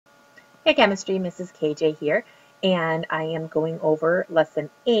Hey Chemistry, Mrs. KJ here, and I am going over lesson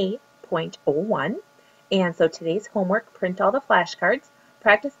A.01. And so today's homework, print all the flashcards,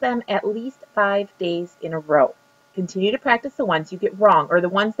 practice them at least 5 days in a row. Continue to practice the ones you get wrong or the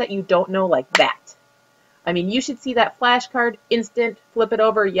ones that you don't know like that. I mean, you should see that flashcard, instant, flip it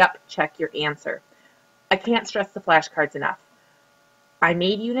over, yep, check your answer. I can't stress the flashcards enough. I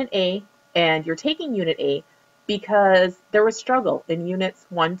made Unit A, and you're taking Unit A because there was struggle in Units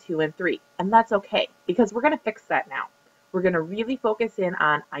 1, 2, and 3. And that's okay, because we're going to fix that now. We're going to really focus in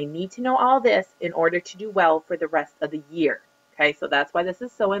on, I need to know all this in order to do well for the rest of the year. Okay, so that's why this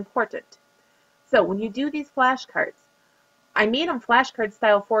is so important. So when you do these flashcards, I made them flashcard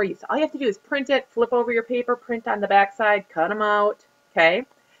style for you. So all you have to do is print it, flip over your paper, print on the back side, cut them out, okay?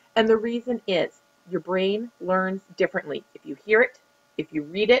 And the reason is your brain learns differently. If you hear it, if you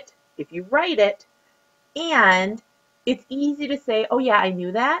read it, if you write it, and it's easy to say, oh yeah, I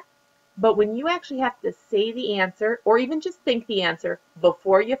knew that. But when you actually have to say the answer or even just think the answer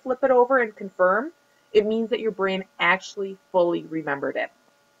before you flip it over and confirm, it means that your brain actually fully remembered it.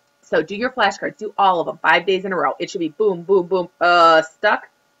 So do your flashcards, do all of them, 5 days in a row. It should be boom, boom, boom, stuck,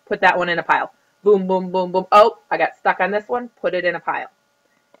 put that one in a pile. Boom, boom, boom, boom. Oh, I got stuck on this one, put it in a pile.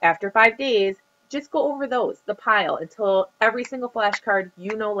 After 5 days, just go over those, the pile, until every single flashcard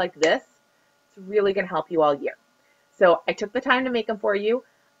you know like this. It's really going to help you all year. So I took the time to make them for you.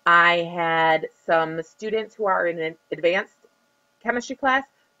 I had some students who are in an advanced chemistry class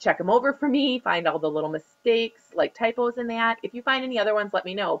check them over for me, find all the little mistakes, like typos in that. If you find any other ones, let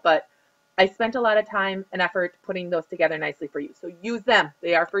me know. But I spent a lot of time and effort putting those together nicely for you. So use them.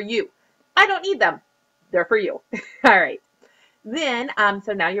 They are for you. I don't need them. They're for you. All right. Then,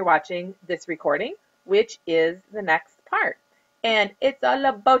 so now you're watching this recording, which is the next part. And it's all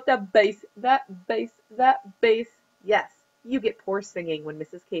about the bass, that bass, that bass. Yes, you get poor singing when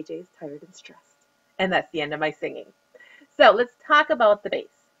Mrs. KJ is tired and stressed. And that's the end of my singing. So let's talk about the bass.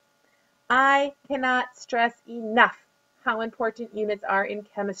 I cannot stress enough how important units are in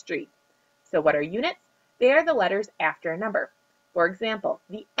chemistry. So what are units? They are the letters after a number. For example,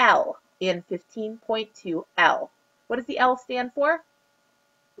 the L in 15.2 L. What does the L stand for?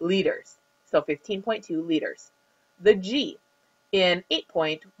 Liters. So 15.2 liters. The G in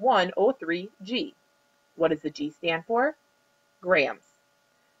 8.103 G. What does the G stand for? Grams.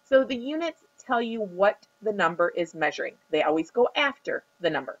 So the units tell you what the number is measuring. They always go after the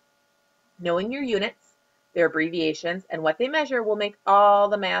number. Knowing your units, their abbreviations, and what they measure will make all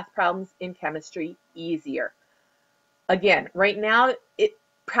the math problems in chemistry easier. Again, right now, it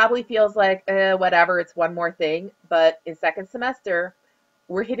probably feels like, whatever, it's one more thing. But in second semester,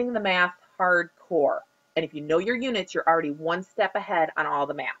 we're hitting the math hardcore. And if you know your units, you're already one step ahead on all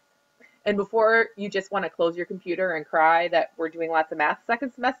the math. And before you just want to close your computer and cry that we're doing lots of math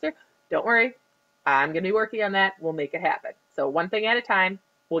second semester, don't worry. I'm going to be working on that. We'll make it happen. So one thing at a time.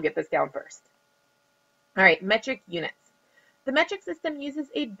 We'll get this down first. All right, metric units. The metric system uses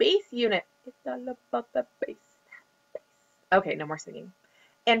a base unit. It's all about the base. Okay, no more singing.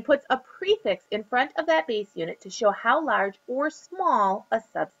 And puts a prefix in front of that base unit to show how large or small a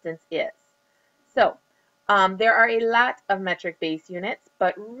substance is. So there are a lot of metric base units,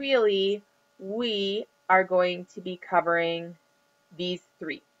 but really we are going to be covering these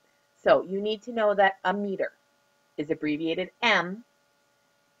three. So you need to know that a meter is abbreviated M,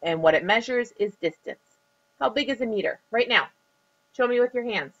 and what it measures is distance. How big is a meter? Right now, show me with your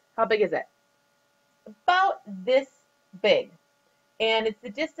hands. How big is it? About this big. And it's the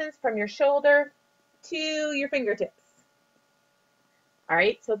distance from your shoulder to your fingertips. All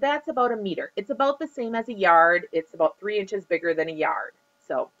right, so that's about a meter. It's about the same as a yard. It's about 3 inches bigger than a yard.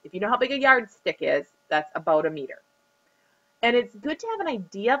 So if you know how big a yardstick is, that's about a meter. And it's good to have an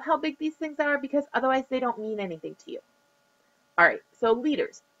idea of how big these things are because otherwise they don't mean anything to you. All right, so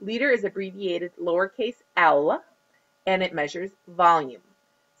liters. Liter is abbreviated lowercase l, and it measures volume.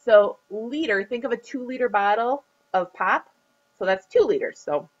 So liter, think of a 2-liter bottle of pop. So that's 2 liters.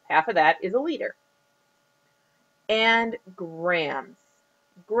 So half of that is a liter. And grams.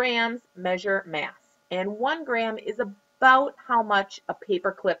 Grams measure mass. And 1 gram is about how much a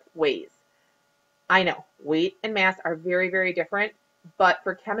paper clip weighs. I know, weight and mass are very, very different. But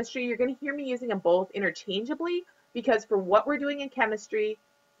for chemistry, you're going to hear me using them both interchangeably. Because for what we're doing in chemistry,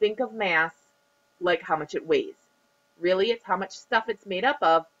 think of mass like how much it weighs. Really, it's how much stuff it's made up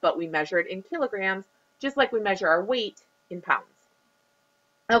of, but we measure it in kilograms, just like we measure our weight in pounds.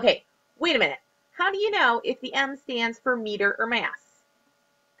 Okay, wait a minute. How do you know if the M stands for meter or mass?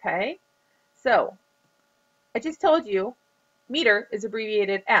 Okay, so I just told you meter is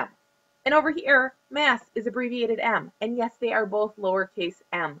abbreviated M. And over here, mass is abbreviated M. And yes, they are both lowercase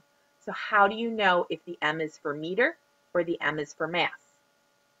m. So how do you know if the M is for meter or the M is for mass?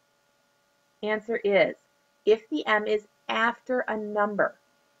 Answer is, if the M is after a number,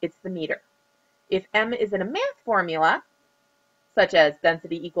 it's the meter. If M is in a math formula, such as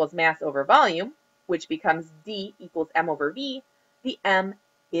density equals mass over volume, which becomes D equals M over V, the M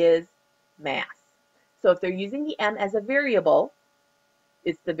is mass. So if they're using the M as a variable,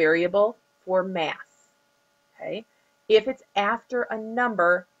 it's the variable for mass. Okay? If it's after a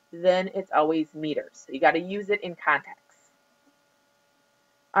number, then it's always meters. So you got to use it in context.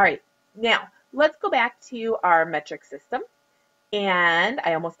 All right, now let's go back to our metric system. And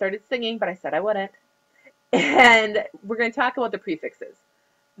I almost started singing, but I said I wouldn't. And we're going to talk about the prefixes.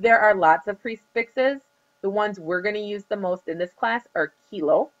 There are lots of prefixes. The ones we're going to use the most in this class are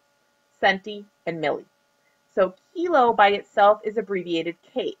kilo, centi, and milli. So kilo by itself is abbreviated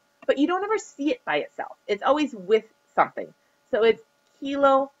K, but you don't ever see it by itself. It's always with something. So it's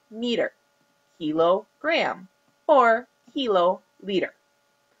kilometer, kilogram, or kiloliter.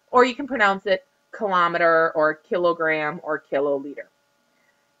 Or you can pronounce it kilometer or kilogram or kiloliter.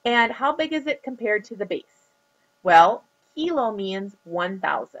 And how big is it compared to the base? Well, kilo means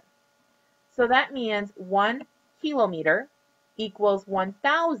 1,000. So that means 1 kilometer equals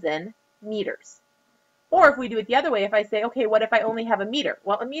 1,000 meters. Or if we do it the other way, if I say, okay, what if I only have a meter?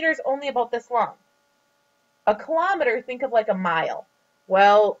 Well, a meter is only about this long. A kilometer, think of like a mile.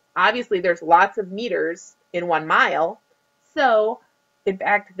 Well, obviously there's lots of meters in 1 mile. So, in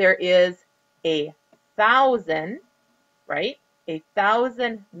fact, there is 1,000, right?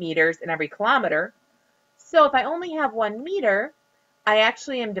 1,000 meters in every kilometer. So if I only have 1 meter, I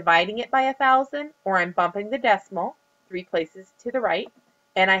actually am dividing it by 1,000, or I'm bumping the decimal 3 places to the right,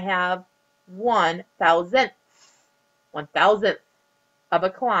 and I have 1,000th. 1,000th of a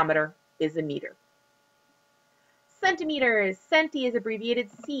kilometer is a meter. Centimeters. Centi is abbreviated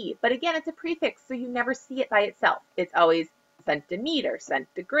C, but again, it's a prefix, so you never see it by itself. It's always centimeter,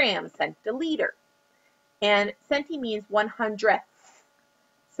 centigram, centiliter. And centi means 100th.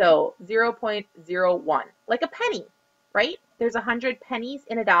 So 0.01, like a penny, right? There's 100 pennies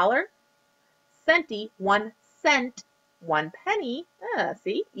in a dollar. Centi, 1 cent, 1 penny.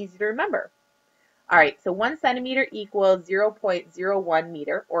 See, easy to remember. All right, so 1 centimeter equals 0.01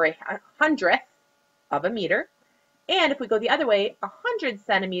 meter, or 100th of a meter. And if we go the other way, 100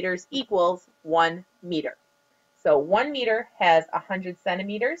 centimeters equals 1 meter. So 1 meter has 100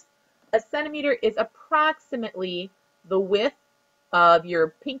 centimeters. A centimeter is approximately the width of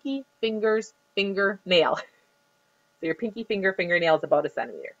your pinky finger's fingernail. So your pinky fingernail is about a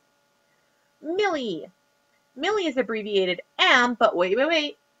centimeter. Milli. Milli is abbreviated M, but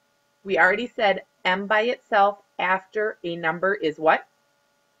wait. We already said M by itself after a number is what?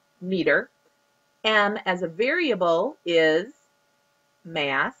 Meter. M as a variable is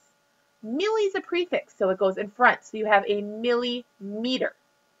mass. Milli is a prefix, so it goes in front. So you have a millimeter,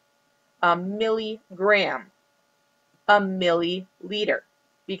 a milligram, a milliliter.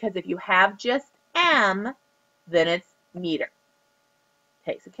 Because if you have just M, then it's meter.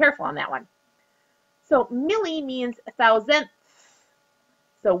 Okay, so careful on that one. So milli means 1,000th.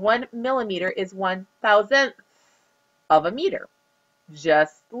 So 1 millimeter is 1,000th of a meter.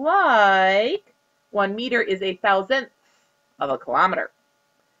 Just like 1 meter is 1,000th of a kilometer.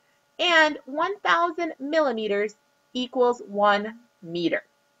 And 1,000 millimeters equals 1 meter.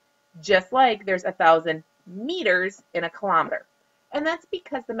 Just like there's 1,000 meters in a kilometer. And that's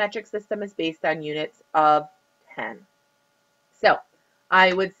because the metric system is based on units of 10. So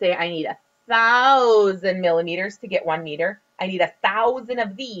I would say I need 1,000 millimeters to get 1 meter. I need 1,000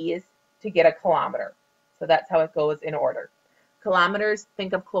 of these to get a kilometer. So that's how it goes in order. Kilometers,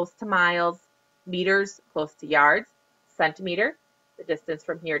 think of close to miles. Meters, close to yards. Centimeter, the distance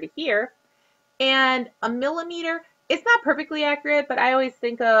from here to here. And a millimeter, it's not perfectly accurate, but I always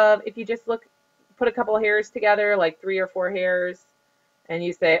think of, if you just put a couple of hairs together, like 3 or 4 hairs, and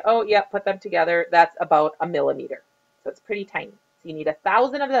you say, oh, yeah, put them together, that's about a millimeter. So it's pretty tiny. So you need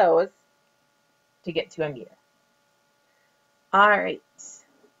 1,000 of those to get to a meter. All right,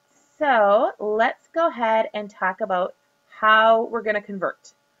 so let's go ahead and talk about how we're going to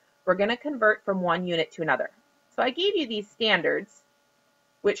convert. We're going to convert from one unit to another. So I gave you these standards,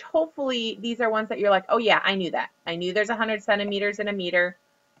 which hopefully these are ones that you're like, oh yeah, I knew that. I knew there's 100 centimeters in a meter.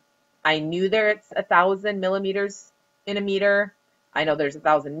 I knew there's 1,000 millimeters in a meter. I know there's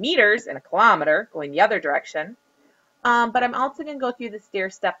 1,000 meters in a kilometer going the other direction. But I'm also going to go through the stair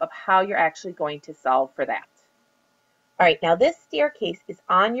step of how you're actually going to solve for that. All right, now this staircase is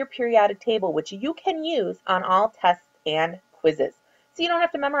on your periodic table, which you can use on all tests and quizzes. So you don't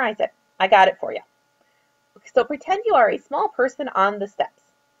have to memorize it. I got it for you. So pretend you are a small person on the steps.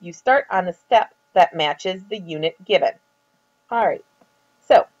 you start on the step that matches the unit given. All right,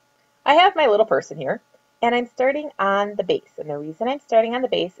 so I have my little person here, and I'm starting on the base. And the reason I'm starting on the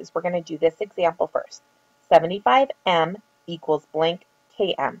base is we're going to do this example first. 75m equals blank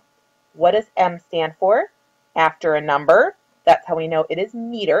km. What does m stand for? After a number, that's how we know it is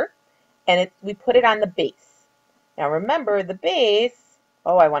meter, and we put it on the base. Now remember, the base,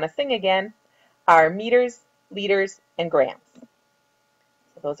 oh, I want to sing again, are meters, liters, and grams.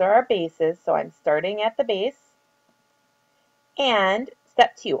 So those are our bases, so I'm starting at the base. And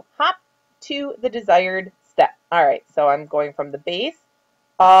step 2, hop to the desired step. All right, so I'm going from the base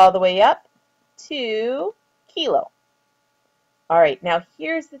all the way up to kilo. All right, now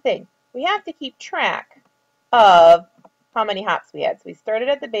here's the thing. We have to keep track of how many hops we had. So we started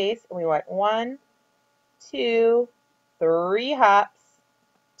at the base and we went 1, 2, 3 hops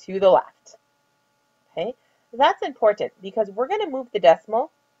to the left. Okay, that's important because we're going to move the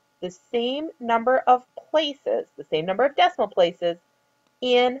decimal the same number of places, the same number of decimal places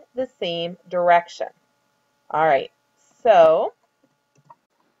in the same direction. All right, so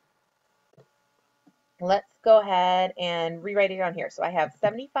let's go ahead and rewrite it down here. So I have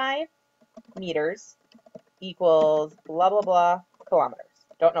 75 meters equals blah, blah, blah kilometers.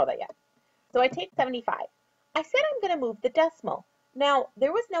 Don't know that yet. So I take 75. I said I'm going to move the decimal. Now,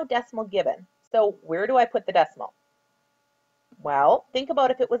 there was no decimal given. So where do I put the decimal? Well, think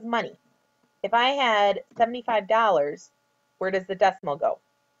about if it was money. If I had $75, where does the decimal go?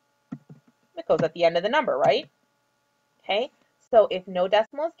 It goes at the end of the number, right? Okay, so if no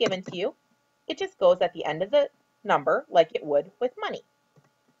decimal is given to you, it just goes at the end of the number like it would with money.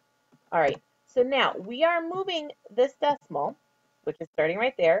 All right, so now we are moving this decimal, which is starting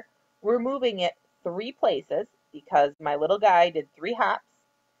right there. We're moving it 3 places because my little guy did 3 hops.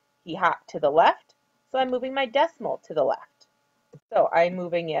 He hopped to the left, so I'm moving my decimal to the left. So I'm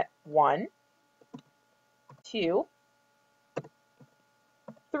moving it 1, 2,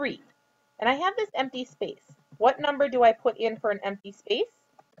 3. And I have this empty space. What number do I put in for an empty space?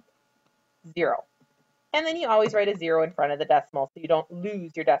 0. And then you always write a 0 in front of the decimal so you don't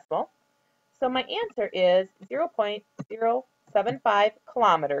lose your decimal. So my answer is 0.075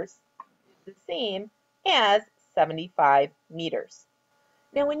 kilometers, the same as 75 meters.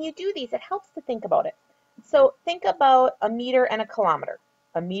 Now when you do these, it helps to think about it. So think about a meter and a kilometer.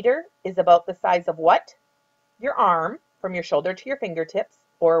 A meter is about the size of what? Your arm, from your shoulder to your fingertips,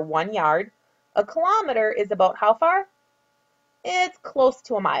 or 1 yard. A kilometer is about how far? It's close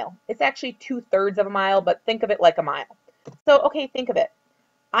to a mile. It's actually 2/3 of a mile, but think of it like a mile. So, okay, think of it.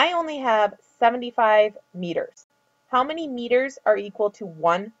 I only have 75 meters. How many meters are equal to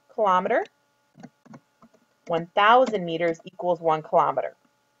 1 kilometer? 1,000 meters equals 1 kilometer.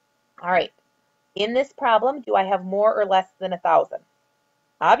 All right. In this problem, do I have more or less than 1,000?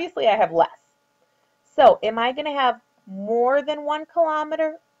 Obviously, I have less. So, am I going to have more than 1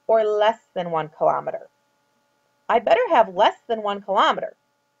 kilometer or less than 1 kilometer? I better have less than 1 kilometer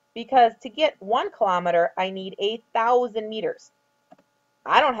because to get 1 kilometer, I need 1,000 meters.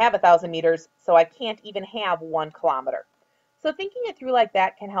 I don't have 1,000 meters, so I can't even have 1 kilometer. So thinking it through like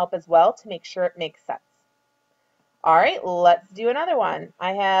that can help as well to make sure it makes sense. All right, let's do another one.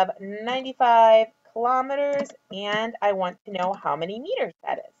 I have 95 kilometers, and I want to know how many meters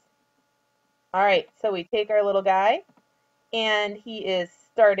that is. All right, so we take our little guy, and he is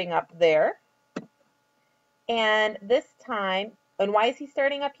starting up there. And this time, and why is he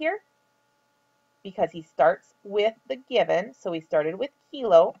starting up here? Because he starts with the given, so he started with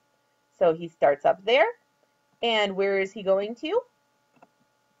kilo. So he starts up there, and where is he going to?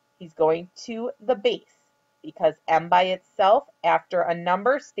 He's going to the base, because m by itself, after a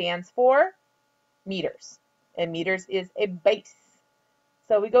number, stands for meters, and meters is a base.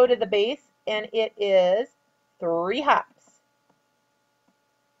 So we go to the base, and it is 3 hops.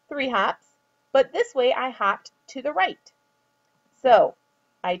 3 hops, but this way I hopped to the right. So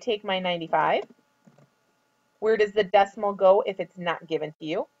I take my 95. Where does the decimal go if it's not given to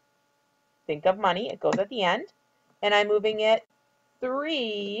you? Think of money, it goes at the end. And I'm moving it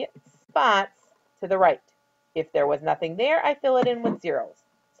 3 spots to the right. If there was nothing there, I fill it in with zeros.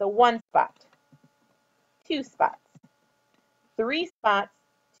 So 1 spot, 2 spots, 3 spots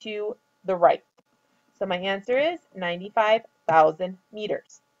to the right. So my answer is 95,000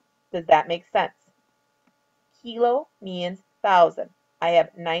 meters. Does that make sense? Kilo means 1,000. I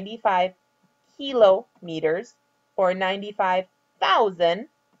have 95 kilometers or 95,000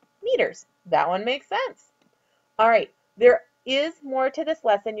 meters. That one makes sense. All right, there is more to this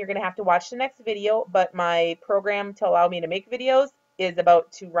lesson. You're going to have to watch the next video, but my program to allow me to make videos is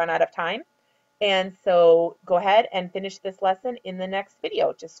about to run out of time. And so go ahead and finish this lesson in the next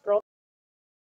video. Just scroll